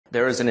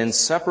There is an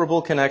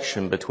inseparable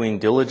connection between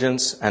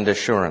diligence and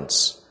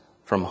assurance.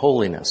 From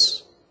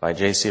Holiness by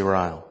J.C.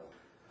 Ryle.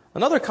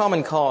 Another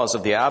common cause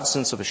of the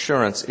absence of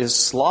assurance is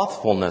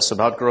slothfulness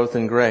about growth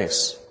in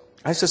grace.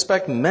 I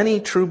suspect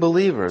many true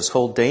believers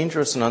hold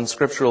dangerous and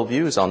unscriptural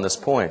views on this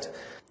point.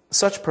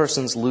 Such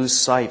persons lose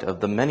sight of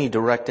the many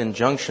direct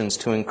injunctions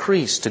to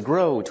increase, to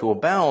grow, to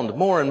abound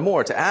more and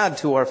more, to add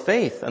to our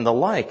faith and the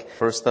like.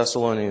 1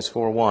 Thessalonians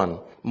 4:1.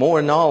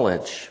 More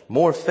knowledge,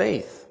 more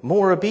faith,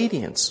 more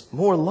obedience,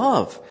 more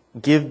love.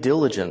 Give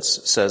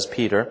diligence, says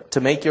Peter,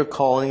 to make your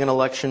calling and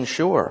election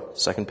sure.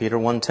 2 Peter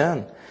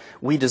 1:10.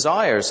 We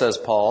desire, says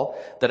Paul,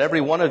 that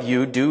every one of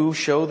you do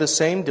show the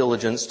same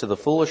diligence to the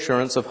full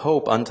assurance of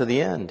hope unto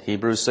the end.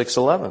 Hebrews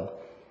 6:11.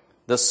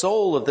 The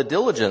soul of the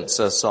diligent,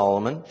 says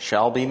Solomon,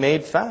 shall be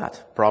made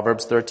fat.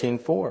 Proverbs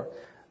 13:4.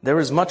 There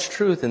is much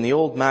truth in the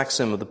old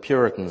maxim of the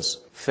Puritans.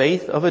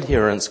 Faith of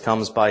adherence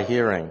comes by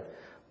hearing,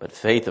 but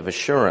faith of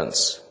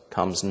assurance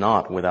comes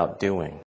not without doing.